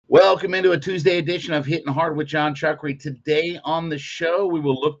Welcome into a Tuesday edition of Hittin Hard with John Chuckery. Today on the show, we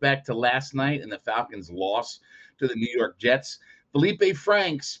will look back to last night and the Falcons' loss to the New York Jets. Felipe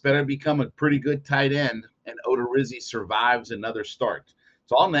Franks better become a pretty good tight end, and Odorizzi survives another start.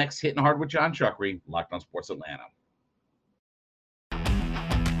 It's all next, Hittin Hard with John Chuckery, Locked On Sports Atlanta.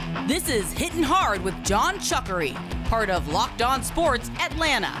 This is Hittin Hard with John Chuckery, part of Locked On Sports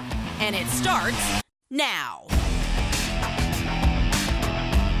Atlanta, and it starts now.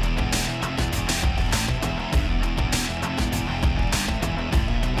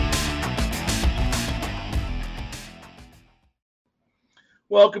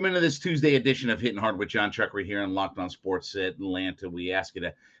 Welcome into this Tuesday edition of Hittin Hard with John Chuckery here on Locked On Sports Atlanta. We ask you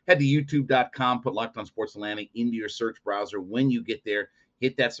to head to youtube.com, put Locked On Sports Atlanta into your search browser. When you get there,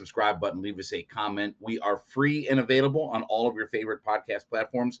 hit that subscribe button, leave us a comment. We are free and available on all of your favorite podcast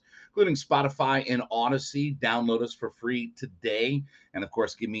platforms, including Spotify and Odyssey. Download us for free today. And, of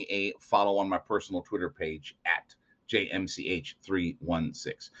course, give me a follow on my personal Twitter page at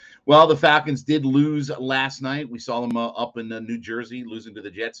JMCH316. Well, the Falcons did lose last night. We saw them up in New Jersey, losing to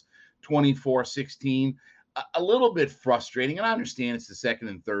the Jets 24-16. A little bit frustrating, and I understand it's the second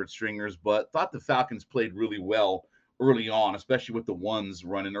and third stringers, but thought the Falcons played really well early on, especially with the ones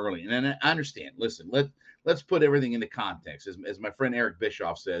running early. And I understand. Listen, let's put everything into context. As my friend Eric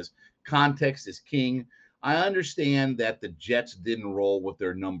Bischoff says, context is king. I understand that the Jets didn't roll with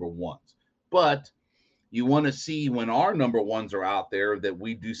their number ones, but you want to see when our number ones are out there that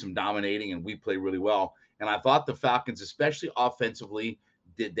we do some dominating and we play really well. And I thought the Falcons, especially offensively,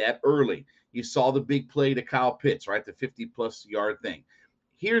 did that early. You saw the big play to Kyle Pitts, right? The 50-plus yard thing.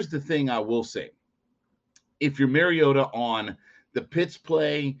 Here's the thing I will say. If you're Mariota on the Pitts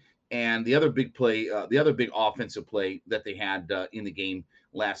play and the other big play, the other big offensive play that they had in the game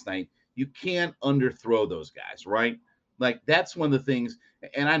last night, you can't underthrow those guys, right? Like, that's one of the things,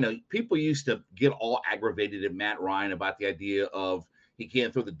 and I know people used to get all aggravated at Matt Ryan about the idea of he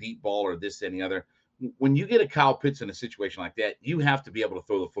can't throw the deep ball or this and the other. When you get a Kyle Pitts in a situation like that, you have to be able to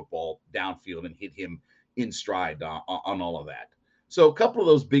throw the football downfield and hit him in stride on all of that. So a couple of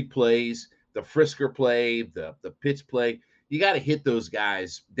those big plays, the Frisker play, the Pitts play, you got to hit those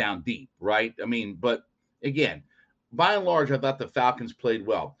guys down deep, right? I mean, but again, by and large, I thought the Falcons played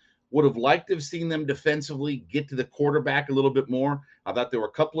well. Would have liked to have seen them defensively get to the quarterback a little bit more. I thought there were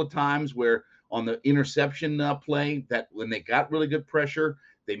a couple of times where on the interception play that when they got really good pressure,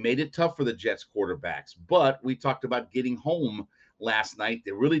 they made it tough for the Jets quarterbacks. But we talked about getting home last night.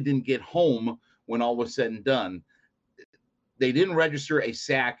 They really didn't get home when all was said and done. They didn't register a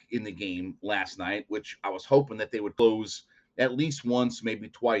sack in the game last night, which I was hoping that they would close at least once, maybe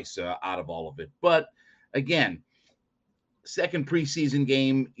twice out of all of it. But again, second preseason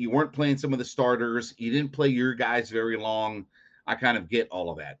game, you weren't playing some of the starters. You didn't play your guys very long. I kind of get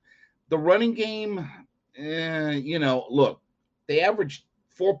all of that. The running game, look, they averaged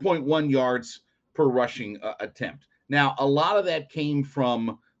 4.1 yards per rushing attempt. Now, a lot of that came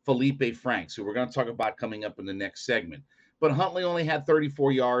from Felipe Franks, who we're going to talk about coming up in the next segment. But Huntley only had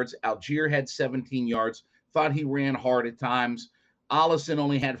 34 yards. Algier had 17 yards. Thought he ran hard at times. Allison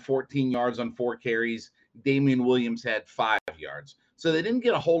only had 14 yards on 4 carries. Damian Williams had 5 yards. So they didn't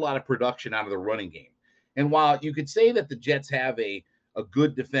get a whole lot of production out of the running game. And while you could say that the Jets have a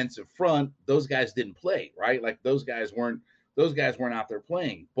good defensive front, those guys didn't play, right? Like those guys weren't out there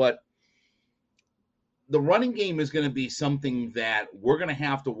playing. But the running game is going to be something that we're going to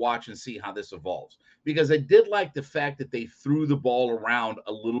have to watch and see how this evolves. Because I did like the fact that they threw the ball around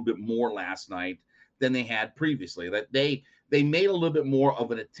a little bit more last night than they had previously. That they made a little bit more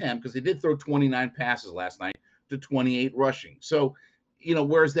of an attempt because they did throw 29 passes last night to 28 rushing. So,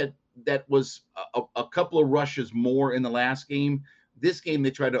 whereas that was a couple of rushes more in the last game, this game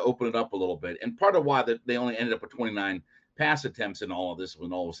they tried to open it up a little bit. And part of why that they only ended up with 29 pass attempts in all of this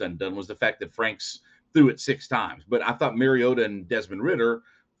when all was said and done was the fact that Franks threw it 6 times. But I thought Mariota and Desmond Ridder,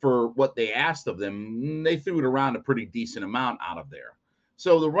 for what they asked of them, they threw it around a pretty decent amount out of there.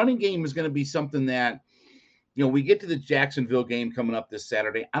 So the running game is going to be something that, we get to the Jacksonville game coming up this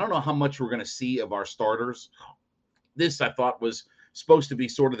Saturday. I don't know how much we're going to see of our starters. This, I thought, was supposed to be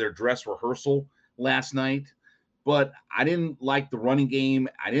sort of their dress rehearsal last night, but I didn't like the running game.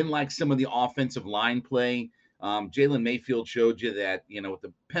 I didn't like some of the offensive line play. Jalen Mayfield showed you that, with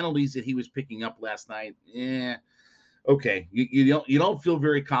the penalties that he was picking up last night, okay, you don't feel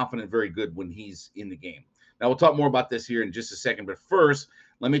very confident, very good when he's in the game. Now, we'll talk more about this here in just a second, but first,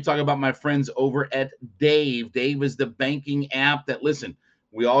 let me talk about my friends over at Dave. Dave is the banking app that, listen,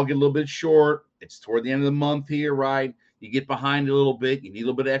 we all get a little bit short. It's toward the end of the month here, right? You get behind a little bit. You need a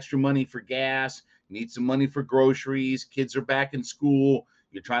little bit of extra money for gas. You need some money for groceries. Kids are back in school.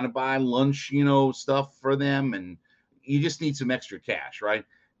 You're trying to buy lunch, stuff for them, and you just need some extra cash, right?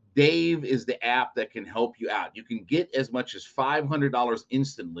 Dave is the app that can help you out. You can get as much as $500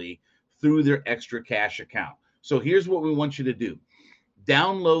 instantly through their extra cash account. So here's what we want you to do.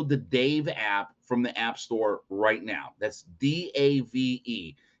 Download the Dave app from the App Store right now. That's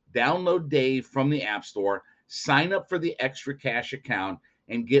DAVE. Download Dave from the App Store, sign up for the extra cash account,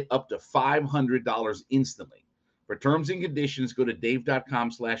 and get up to $500 instantly. For terms and conditions, go to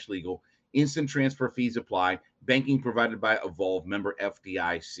dave.com/legal. Instant transfer fees apply. Banking provided by Evolve, member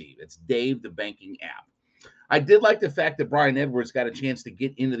FDIC. That's Dave, the banking app. I did like the fact that Brian Edwards got a chance to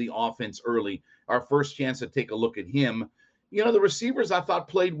get into the offense early. Our first chance to take a look at him. The receivers I thought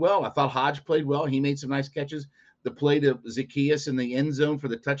played well. I thought Hodge played well. He made some nice catches. The play to Zacchaeus in the end zone for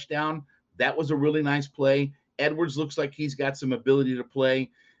the touchdown, that was a really nice play. Edwards looks like he's got some ability to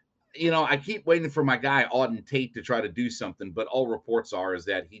play. I keep waiting for my guy, Auden Tate, to try to do something, but all reports are is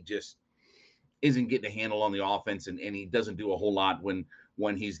that he just isn't getting a handle on the offense, and he doesn't do a whole lot when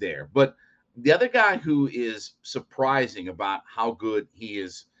he's there. But the other guy who is surprising about how good he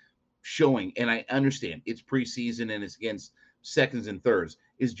is showing, and I understand it's preseason and it's against seconds and thirds,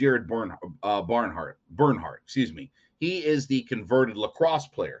 is Jared Bernhardt. Excuse me. He is the converted lacrosse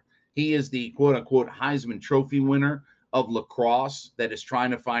player. He is the quote-unquote Heisman Trophy winner of lacrosse that is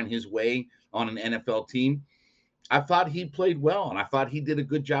trying to find his way on an NFL team. I thought he played well, and I thought he did a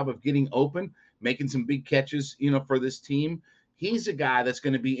good job of getting open, making some big catches, for this team. He's a guy that's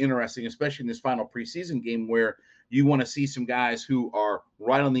going to be interesting, especially in this final preseason game where you want to see some guys who are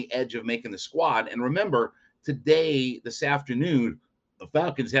right on the edge of making the squad. And remember, this afternoon, the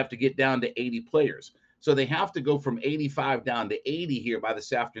Falcons have to get down to 80 players. So they have to go from 85 down to 80 here by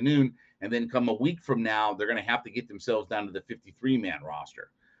this afternoon. And then come a week from now, they're going to have to get themselves down to the 53-man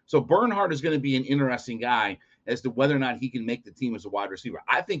roster. So Bernhardt is going to be an interesting guy as to whether or not he can make the team as a wide receiver.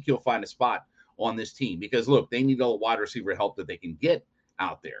 I think he'll find a spot on this team because, look, they need all the wide receiver help that they can get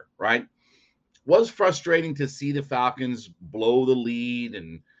out there, right? Was frustrating to see the Falcons blow the lead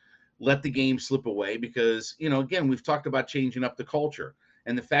and let the game slip away because, again, we've talked about changing up the culture.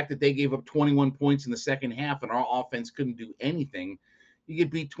 And the fact that they gave up 21 points in the second half and our offense couldn't do anything, you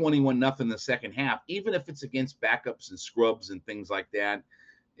get beat 21-0 in the second half, even if it's against backups and scrubs and things like that.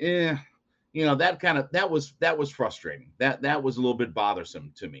 That was frustrating. That was a little bit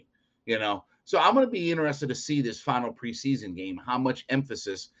bothersome to me, So I'm going to be interested to see this final preseason game, how much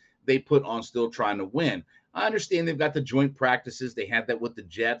emphasis they put on still trying to win. I understand they've got the joint practices. They had that with the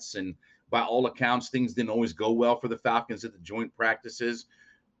Jets, and by all accounts, things didn't always go well for the Falcons at the joint practices.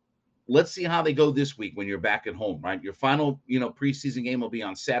 Let's see how they go this week when you're back at home, right? Your final, preseason game will be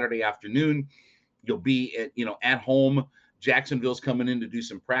on Saturday afternoon. You'll be at home. Jacksonville's coming in to do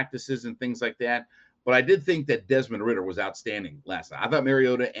some practices and things like that. But I did think that Desmond Ridder was outstanding last night. I thought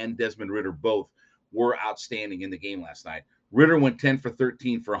Mariota and Desmond Ridder both were outstanding in the game last night. Ridder went 10 for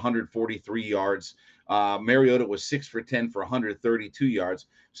 13 for 143 yards. Mariota was 6 for 10 for 132 yards.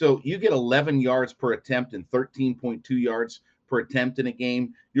 So you get 11 yards per attempt and 13.2 yards per attempt in a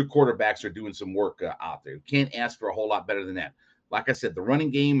game. Your quarterbacks are doing some work out there. You can't ask for a whole lot better than that. Like I said, the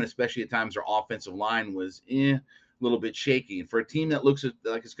running game, especially at times their offensive line, was a little bit shaky. And for a team that looks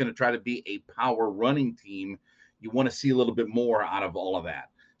like it's going to try to be a power running team, you want to see a little bit more out of all of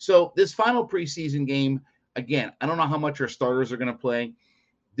that. So this final preseason game, again, I don't know how much our starters are going to play.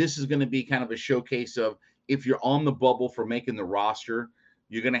 This is going to be kind of a showcase of if you're on the bubble for making the roster,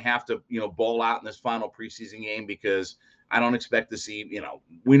 you're going to have to, ball out in this final preseason game because I don't expect to see,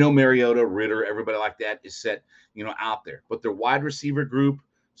 we know Mariota, Ridder, everybody like that is set, out there. But their wide receiver group,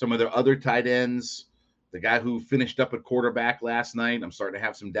 some of their other tight ends, the guy who finished up at quarterback last night, I'm starting to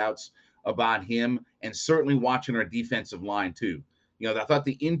have some doubts about him, and certainly watching our defensive line too. I thought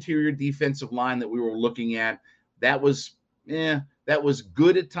the interior defensive line that we were looking at, that was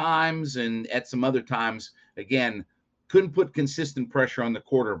good at times, and at some other times, again, couldn't put consistent pressure on the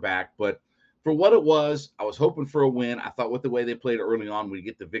quarterback. But for what it was, I was hoping for a win. I thought with the way they played early on, we'd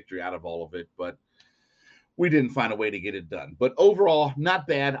get the victory out of all of it, but we didn't find a way to get it done. But overall, not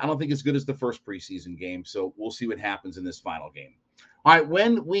bad. I don't think as good as the first preseason game, so we'll see what happens in this final game. All right,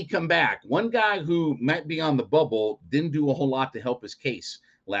 when we come back, one guy who might be on the bubble didn't do a whole lot to help his case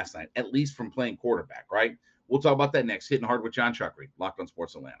last night, at least from playing quarterback, right? We'll talk about that next. Hittin' Hard with John Chuckery, Locked on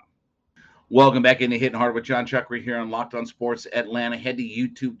Sports Atlanta. Welcome back into Hittin' Hard with John Chuckery here on Locked on Sports Atlanta. Head to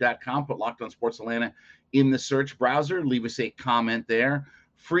youtube.com, put Locked on Sports Atlanta in the search browser. Leave us a comment there.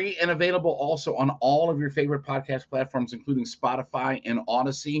 Free and available also on all of your favorite podcast platforms, including Spotify and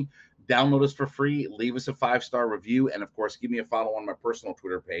Odyssey. Download us for free. Leave us a 5-star review. And, of course, give me a follow on my personal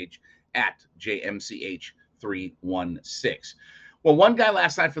Twitter page at JMCH316. Well, one guy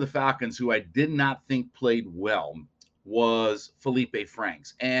last night for the Falcons who I did not think played well was Felipe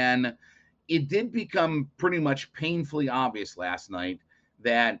Franks. And it did become pretty much painfully obvious last night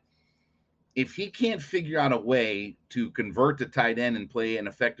that if he can't figure out a way to convert to tight end and play an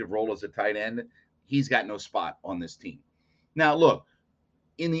effective role as a tight end, he's got no spot on this team. Now, look,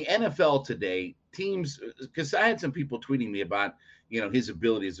 in the NFL today, teams, because I had some people tweeting me about, his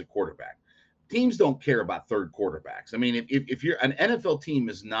ability as a quarterback. Teams don't care about third quarterbacks. I mean, if you're an NFL team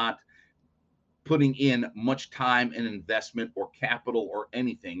is not putting in much time and investment or capital or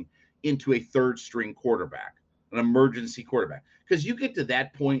anything into a third string quarterback, an emergency quarterback, because you get to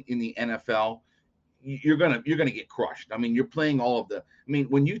that point in the NFL, you're gonna get crushed. I mean, you're playing all of the. I mean,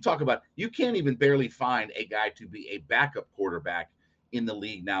 when you talk about, you can't even barely find a guy to be a backup quarterback in the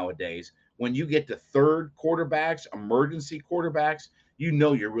league nowadays. When you get to third quarterbacks, emergency quarterbacks,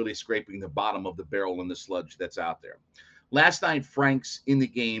 you're really scraping the bottom of the barrel in the sludge that's out there. Last night, Franks in the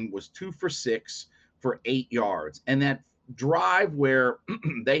game was 2 for 6 for 8 yards, and that drive where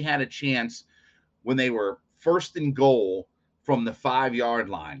they had a chance when they were first and goal from the 5-yard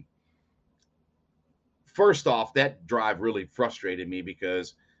line. First off, that drive really frustrated me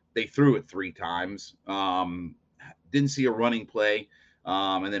because they threw it 3 times. Didn't see a running play.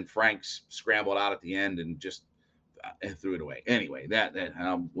 And then Franks scrambled out at the end and just threw it away. Anyway,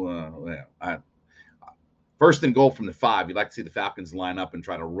 first and goal from the 5. You'd like to see the Falcons line up and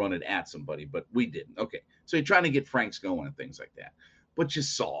try to run it at somebody, but we didn't. Okay, so you're trying to get Franks going and things like that. But you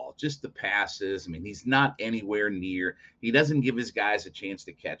saw just the passes. I mean, he's not anywhere near. He doesn't give his guys a chance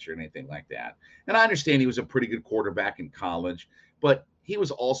to catch or anything like that. And I understand he was a pretty good quarterback in college, but he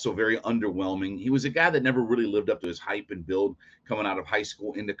was also very underwhelming. He was a guy that never really lived up to his hype and build coming out of high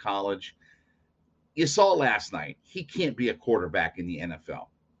school into college. You saw last night, he can't be a quarterback in the NFL.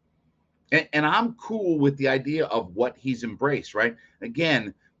 And I'm cool with the idea of what he's embraced, right?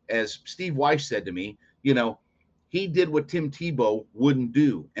 Again, as Steve Weiss said to me, he did what Tim Tebow wouldn't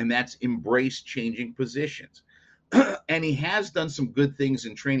do, and that's embrace changing positions. And he has done some good things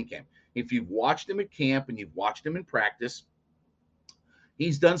in training camp. If you've watched him at camp and you've watched him in practice,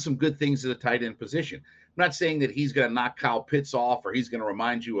 he's done some good things at a tight end position. I'm not saying that he's going to knock Kyle Pitts off or he's going to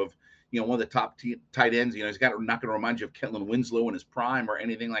remind you of, one of the top tight ends. He's not going to remind you of Kellen Winslow in his prime or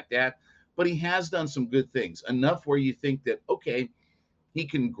anything like that. But he has done some good things, enough where you think that, okay, he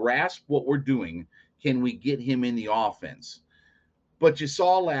can grasp what we're doing. Can we get him in the offense? But you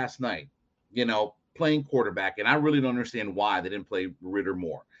saw last night, playing quarterback, and I really don't understand why they didn't play Ritter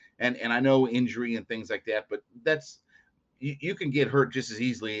more. And I know injury and things like that, but that's you can get hurt just as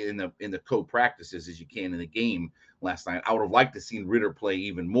easily in the co-practices as you can in the game last night. I would have liked to see Ritter play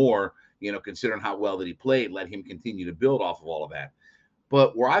even more, considering how well that he played, let him continue to build off of all of that.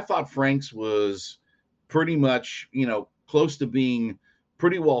 But where I thought Franks was pretty much, close to being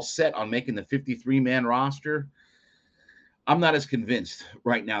pretty well set on making the 53-man roster, I'm not as convinced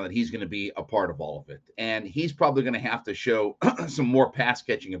right now that he's going to be a part of all of it. And he's probably going to have to show some more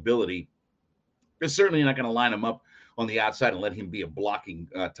pass-catching ability. They're certainly not going to line him up on the outside and let him be a blocking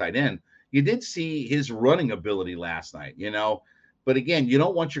tight end. You did see his running ability last night, But again, you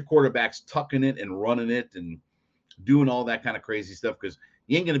don't want your quarterbacks tucking it and running it and doing all that kind of crazy stuff, because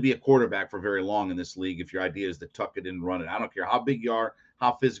you ain't going to be a quarterback for very long in this league if your idea is to tuck it and run it. I don't care how big you are,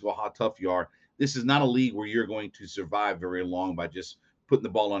 how physical, how tough you are. This is not a league where you're going to survive very long by just putting the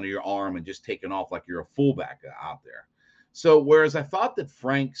ball under your arm and just taking off like you're a fullback out there. So whereas I thought that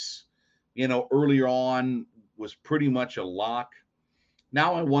Franks, earlier on was pretty much a lock,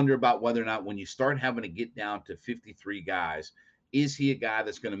 now I wonder about whether or not when you start having to get down to 53 guys, is he a guy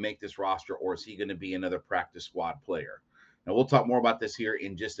that's going to make this roster, or is he going to be another practice squad player? Now, we'll talk more about this here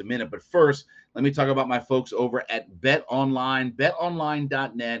in just a minute. But first, let me talk about my folks over at BetOnline.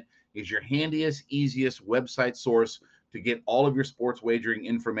 BetOnline.net is your handiest, easiest website source to get all of your sports wagering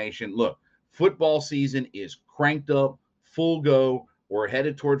information. Look, football season is cranked up, full go. We're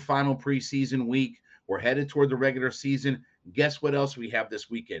headed toward final preseason week. We're headed toward the regular season. Guess what else we have this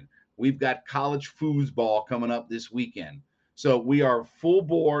weekend? We've got college foosball coming up this weekend. So we are full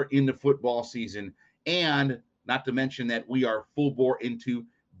bore into football season, and not to mention that we are full bore into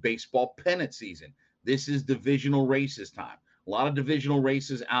baseball pennant season. This is divisional races time. A lot of divisional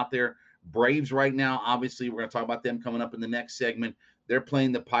races out there. Braves right now, obviously, we're going to talk about them coming up in the next segment. They're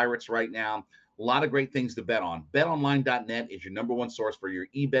playing the Pirates right now. A lot of great things to bet on. BetOnline.net is your number one source for your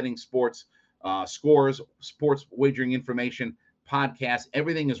e-betting sports, scores, sports wagering information, podcasts.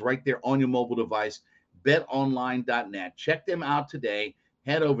 Everything is right there on your mobile device. BetOnline.net. Check them out today.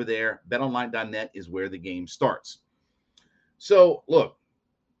 Head over there. BetOnline.net is where the game starts. So, look,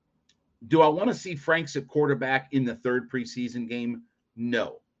 Do I want to see Franks at quarterback in the third preseason game?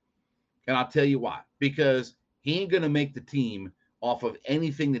 No. And I'll tell you why. Because he ain't going to make the team off of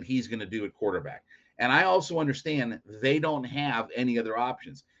anything that he's going to do at quarterback. And I also understand they don't have any other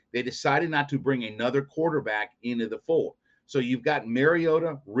options. They decided not to bring another quarterback into the fold. So you've got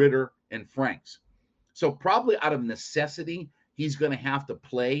Mariota, Ritter, and Franks. So probably out of necessity, he's going to have to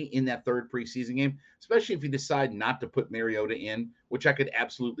play in that third preseason game, especially if you decide not to put Mariota in, which I could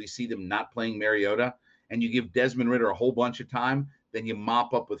absolutely see them not playing Mariota, and you give Desmond Ritter a whole bunch of time, then you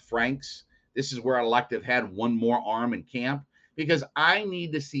mop up with Franks. This is where I like to have had one more arm in camp, because I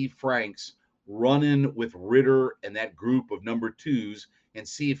need to see Franks running with Ritter and that group of number twos and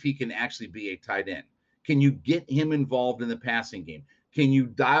see if he can actually be a tight end. Can you get him involved in the passing game? Can you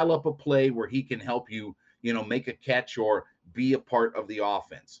dial up a play where he can help you, make a catch or be a part of the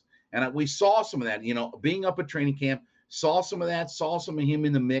offense? And we saw some of that, being up at training camp, saw some of that, saw some of him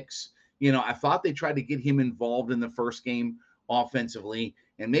in the mix. I thought they tried to get him involved in the first game offensively.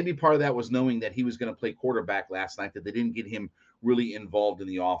 And maybe part of that was knowing that he was going to play quarterback last night, that they didn't get him really involved in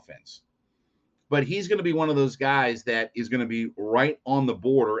the offense. But he's going to be one of those guys that is going to be right on the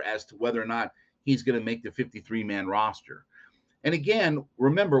border as to whether or not he's going to make the 53-man roster. And again,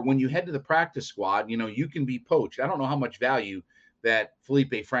 remember, when you head to the practice squad, you can be poached. I don't know how much value that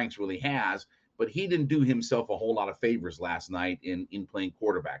Felipe Franks really has, but he didn't do himself a whole lot of favors last night in playing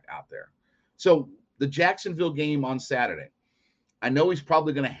quarterback out there. So the Jacksonville game on Saturday, I know he's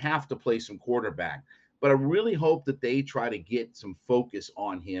probably going to have to play some quarterback, but I really hope that they try to get some focus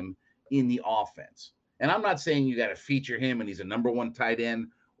on him in the offense. And I'm not saying you got to feature him and he's a number one tight end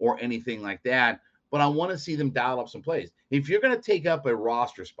or anything like that, but I want to see them dial up some plays. If you're going to take up a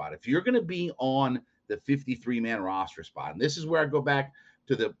roster spot, if you're going to be on the 53-man roster spot, and this is where I go back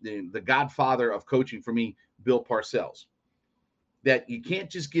to the godfather of coaching for me, Bill Parcells, that you can't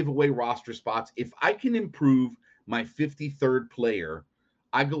just give away roster spots. If I can improve my 53rd player,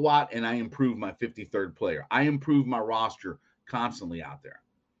 I go out and I improve my 53rd player. I improve my roster constantly out there.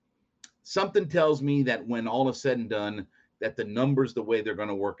 Something tells me that when all is said and done, that the numbers, the way they're going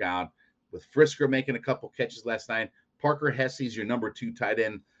to work out, with Frisker making a couple catches last night, Parker Hesse's your number 2 tight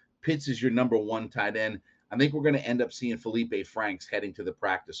end, Pitts is your number 1 tight end, I think we're going to end up seeing Felipe Franks heading to the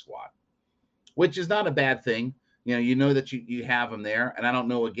practice squad, which is not a bad thing. You know that you have him there, and I don't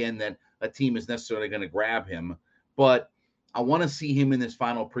know, again, that a team is necessarily going to grab him, but I want to see him in this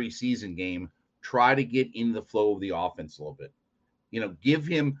final preseason game try to get into the flow of the offense a little bit. Give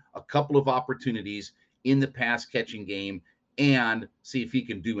him a couple of opportunities in the pass catching game and see if he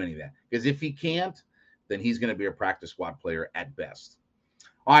can do any of that. Because if he can't, then he's going to be a practice squad player at best.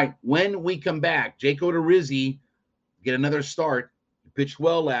 All right, when we come back, Jake Odorizzi get another start. He pitched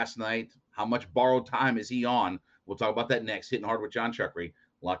well last night. How much borrowed time is he on? We'll talk about that next. Hitting Hard with John Chuckery,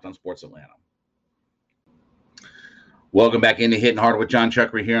 Locked on Sports Atlanta. Welcome back into Hitting Hard with John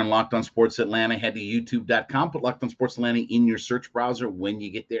Chuckery here on Locked on Sports Atlanta. Head to youtube.com, put Locked on Sports Atlanta in your search browser. When you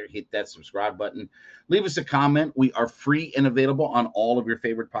get there, hit that subscribe button. Leave us a comment. We are free and available on all of your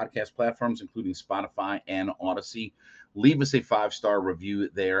favorite podcast platforms, including Spotify and Odyssey. Leave us a 5-star review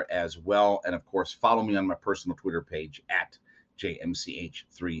there as well. And, of course, follow me on my personal Twitter page at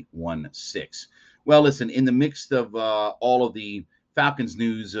JMCH316. Well, listen, in the midst of all of the Falcons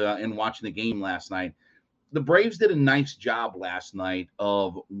news and watching the game last night, the Braves did a nice job last night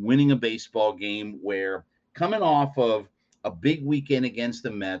of winning a baseball game where, coming off of a big weekend against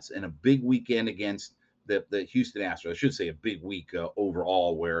the Mets and a big weekend against the Houston Astros, I should say a big week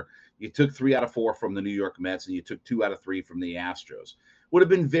overall, where you took 3 out of 4 from the New York Mets and you took 2 out of 3 from the Astros. Would have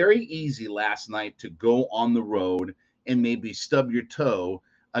been very easy last night to go on the road and maybe stub your toe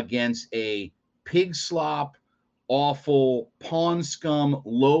against a pig slop, awful, pawn scum,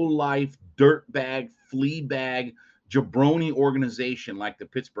 low-life, dirtbag, flea bag, jabroni organization like the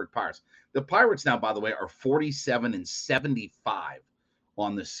Pittsburgh Pirates. The Pirates now, by the way, are 47-75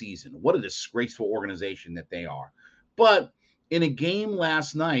 on the season. What a disgraceful organization that they are. But in a game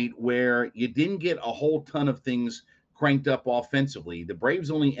last night where you didn't get a whole ton of things cranked up offensively, the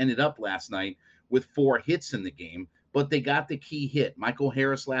Braves only ended up last night with 4 hits in the game, but they got the key hit. Michael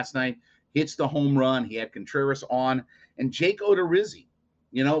Harris last night hits the home run. He had Contreras on. And Jake Odorizzi,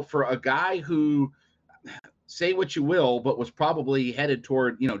 for a guy who, say what you will, but was probably headed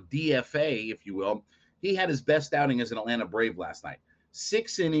toward, DFA, if you will, he had his best outing as an Atlanta Brave last night.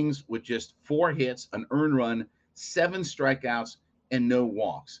 6 innings with just 4 hits, an earned run, 7 strikeouts, and no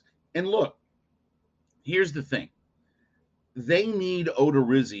walks. And look, here's the thing. They need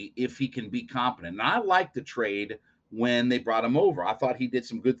Odorizzi if he can be competent. And I like the trade when they brought him over. I thought he did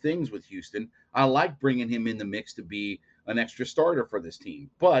some good things with Houston. I like bringing him in the mix to be an extra starter for this team.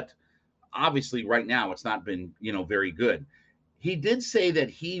 But obviously right now it's not been, very good. He did say that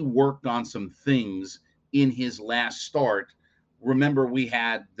he worked on some things in his last start. Remember, we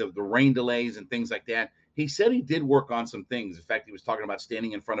had the rain delays and things like that. He said he did work on some things. In fact, he was talking about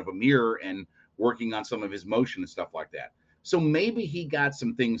standing in front of a mirror and working on some of his motion and stuff like that. So maybe he got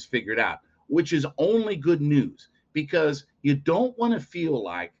some things figured out, which is only good news, because you don't want to feel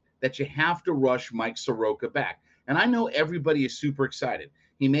like that you have to rush Mike Soroka back. And I know everybody is super excited.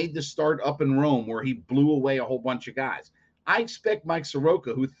 He made the start up in Rome where he blew away a whole bunch of guys. I expect Mike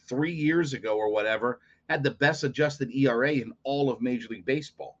Soroka, who 3 years ago or whatever had the best adjusted ERA in all of Major League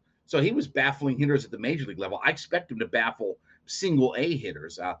Baseball. So he was baffling hitters at the Major League level. I expect him to baffle single A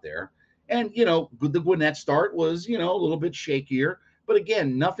hitters out there. And, the Gwinnett start was, a little bit shakier. But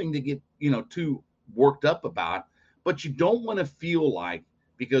again, nothing to get, too worked up about. But you don't want to feel like,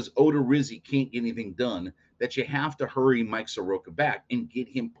 because Odorizzi can't get anything done, that you have to hurry Mike Soroka back and get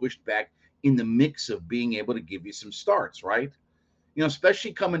him pushed back in the mix of being able to give you some starts, right?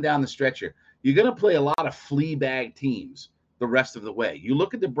 Especially coming down the stretch here. You're going to play a lot of flea bag teams the rest of the way. You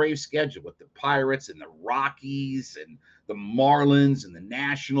look at the Braves schedule with the Pirates and the Rockies and the Marlins and the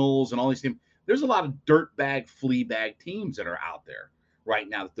Nationals and all these teams. There's a lot of dirt bag, flea bag teams that are out there right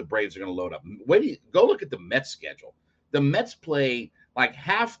now that the Braves are going to load up. Go look at the Mets schedule. The Mets play like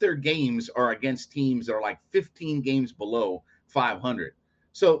half their games are against teams that are like 15 games below 500.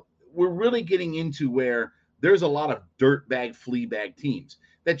 So we're really getting into where there's a lot of dirt bag, flea bag teams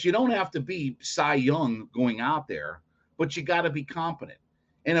that you don't have to be Cy Young going out there, but you got to be competent.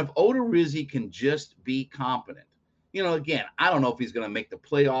 And if Odorizzi can just be competent, again, I don't know if he's going to make the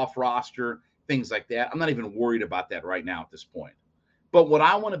playoff roster, things like that. I'm not even worried about that right now at this point. But what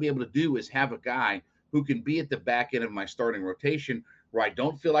I want to be able to do is have a guy who can be at the back end of my starting rotation where I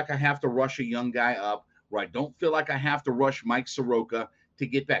don't feel like I have to rush a young guy up, where I don't feel like I have to rush Mike Soroka to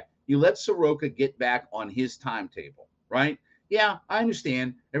get back. You let Soroka get back on his timetable, right? Yeah, I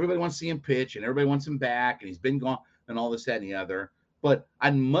understand. Everybody wants to see him pitch and everybody wants him back and he's been gone and all this, that, and the other. But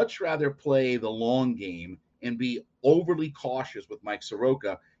I'd much rather play the long game and be overly cautious with Mike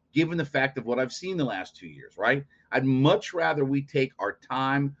Soroka, given the fact of what I've seen the last 2 years, right? I'd much rather we take our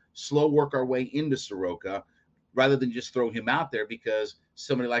time, slow work our way into Soroka, rather than just throw him out there because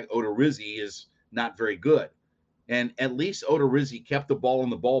somebody like Odorizzi is not very good. And at least Odorizzi kept the ball in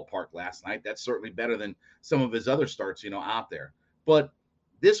the ballpark last night. That's certainly better than some of his other starts, out there. But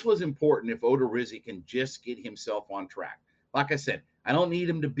this was important if Odorizzi can just get himself on track. Like I said, I don't need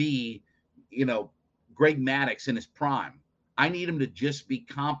him to be, Greg Maddux in his prime. I need him to just be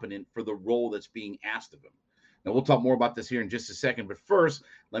competent for the role that's being asked of him. Now, we'll talk more about this here in just a second. But first,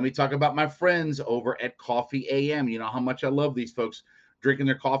 let me talk about my friends over at Coffee AM. You know how much I love these folks drinking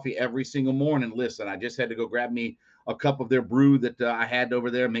their coffee every single morning. Listen, I just had to go grab me a cup of their brew that I had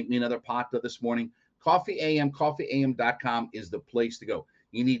over there, make me another pot this morning. Coffee AM, coffeeam.com is the place to go.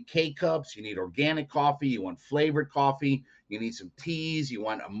 You need K-Cups, you need organic coffee, you want flavored coffee, you need some teas, you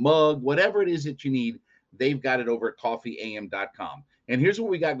want a mug, whatever it is that you need, they've got it over at coffeeam.com. And here's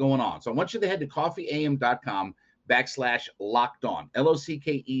what we got going on. So I want you to head to coffeeam.com/lockedon, LOCKEDON,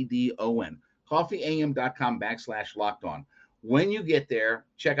 coffeeam.com/lockedon. When you get there,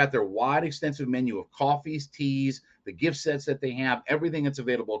 check out their wide, extensive menu of coffees, teas, the gift sets that they have, everything that's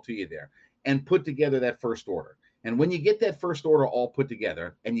available to you there, and put together that first order. And when you get that first order all put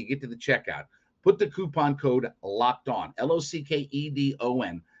together and you get to the checkout, put the coupon code LOCKED ON,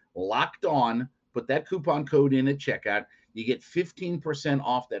 LOCKEDON, LOCKED ON, put that coupon code in at checkout. You get 15%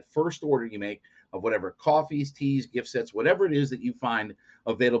 off that first order you make of whatever coffees, teas, gift sets, whatever it is that you find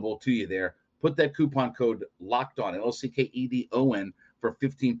available to you there. Put that coupon code LOCKED ON, LOCKEDON, for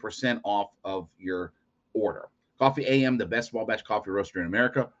 15% off of your order. Coffee AM, the best small batch coffee roaster in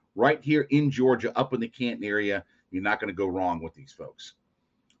America, right here in Georgia, up in the Canton area. You're not going to go wrong with these folks.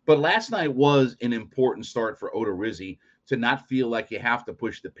 But last night was an important start for Odorizzi to not feel like you have to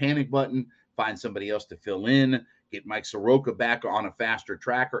push the panic button, find somebody else to fill in, get Mike Soroka back on a faster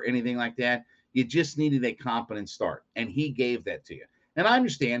track or anything like that. You just needed a competent start, and he gave that to you. And I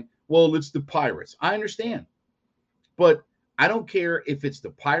understand, well, it's the Pirates. I understand. But I don't care if it's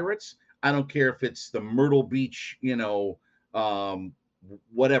the Pirates. I don't care if it's the Myrtle Beach,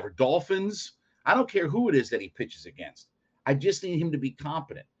 whatever, Dolphins. I don't care who it is that he pitches against. I just need him to be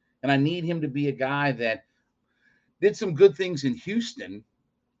competent. And I need him to be a guy that did some good things in Houston.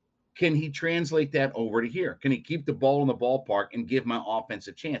 Can he translate that over to here? Can he keep the ball in the ballpark and give my offense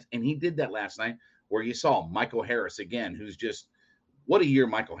a chance? And he did that last night, where you saw Michael Harris again, who's just, what a year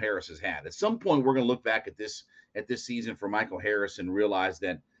Michael Harris has had. At some point, we're going to look back at this season for Michael Harris and realize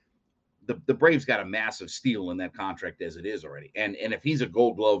that the Braves got a massive steal in that contract as it is already. And if he's a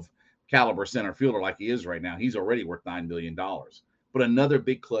Gold Glove caliber center fielder like he is right now, he's already worth $9 million. But another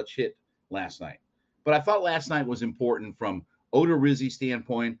big clutch hit last night. But I thought last night was important from Odorizzi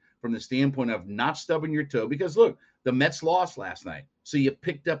standpoint, from the standpoint of not stubbing your toe, because look, the Mets lost last night, so you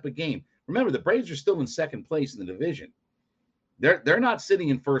picked up a game. Remember, the Braves are still in second place in the division. They're not sitting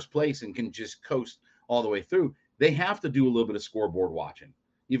in first place and can just coast all the way through. They have to do a little bit of scoreboard watching.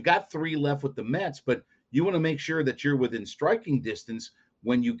 You've got 3 left with the Mets, but you want to make sure that you're within striking distance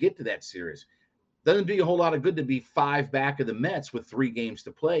when you get to that series. Doesn't do you a whole lot of good to be 5 back of the Mets with 3 games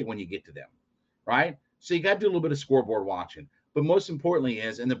to play when you get to them, right? So you got to do a little bit of scoreboard watching. But most importantly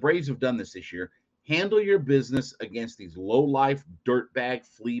is, and the Braves have done this year, handle your business against these low-life, dirtbag,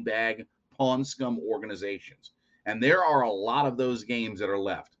 flea bag, pawn scum organizations. And there are a lot of those games that are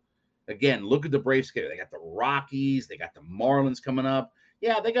left. Again, look at the Braves schedule. They got the Rockies. They got the Marlins coming up.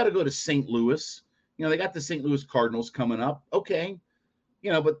 Yeah, they got to go to St. Louis. They got the St. Louis Cardinals coming up. Okay.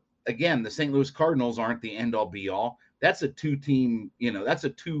 But again, the St. Louis Cardinals aren't the end-all, be-all. That's a 2-team, that's a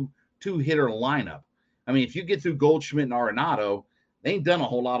two-hitter lineup. I mean, if you get through Goldschmidt and Arenado, they ain't done a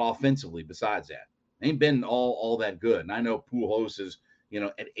whole lot offensively besides that. They ain't been all that good. And I know Pujols is,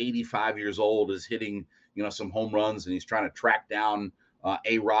 at 85 years old is hitting, some home runs, and he's trying to track down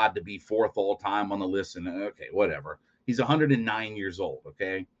A-Rod to be 4th all-time on the list. And okay, whatever. He's 109 years old,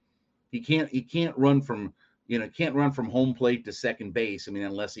 okay? He can't run from, home plate to second base. I mean,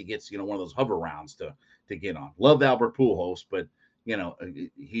 unless he gets, one of those hover rounds to get on. Love Albert Pujols, but,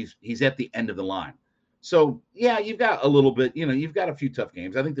 he's at the end of the line. So, yeah, you've got a little bit, you've got a few tough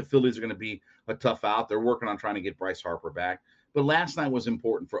games. I think the Phillies are going to be a tough out. They're working on trying to get Bryce Harper back. But last night was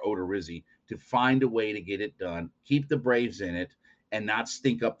important for Odorizzi to find a way to get it done, keep the Braves in it, and not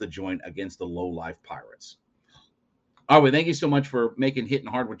stink up the joint against the low-life Pirates. All right, thank you so much for making Hittin'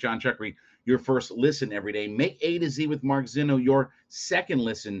 Hard with John Chuckery your first listen every day. Make A to Z with Mark Zinno your second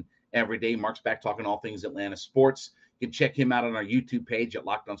listen every day. Mark's back talking all things Atlanta sports. You can check him out on our YouTube page at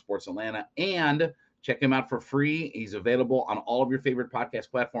Locked On Sports Atlanta, and check him out for free. He's available on all of your favorite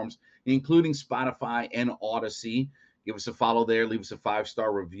podcast platforms, including Spotify and Odyssey. Give us a follow there. Leave us a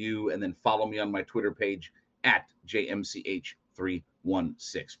 5-star review, and then follow me on my Twitter page at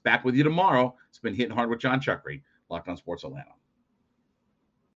JMCH316. Back with you tomorrow. It's been Hittin' Hard with John Chuckery, Locked On Sports Atlanta.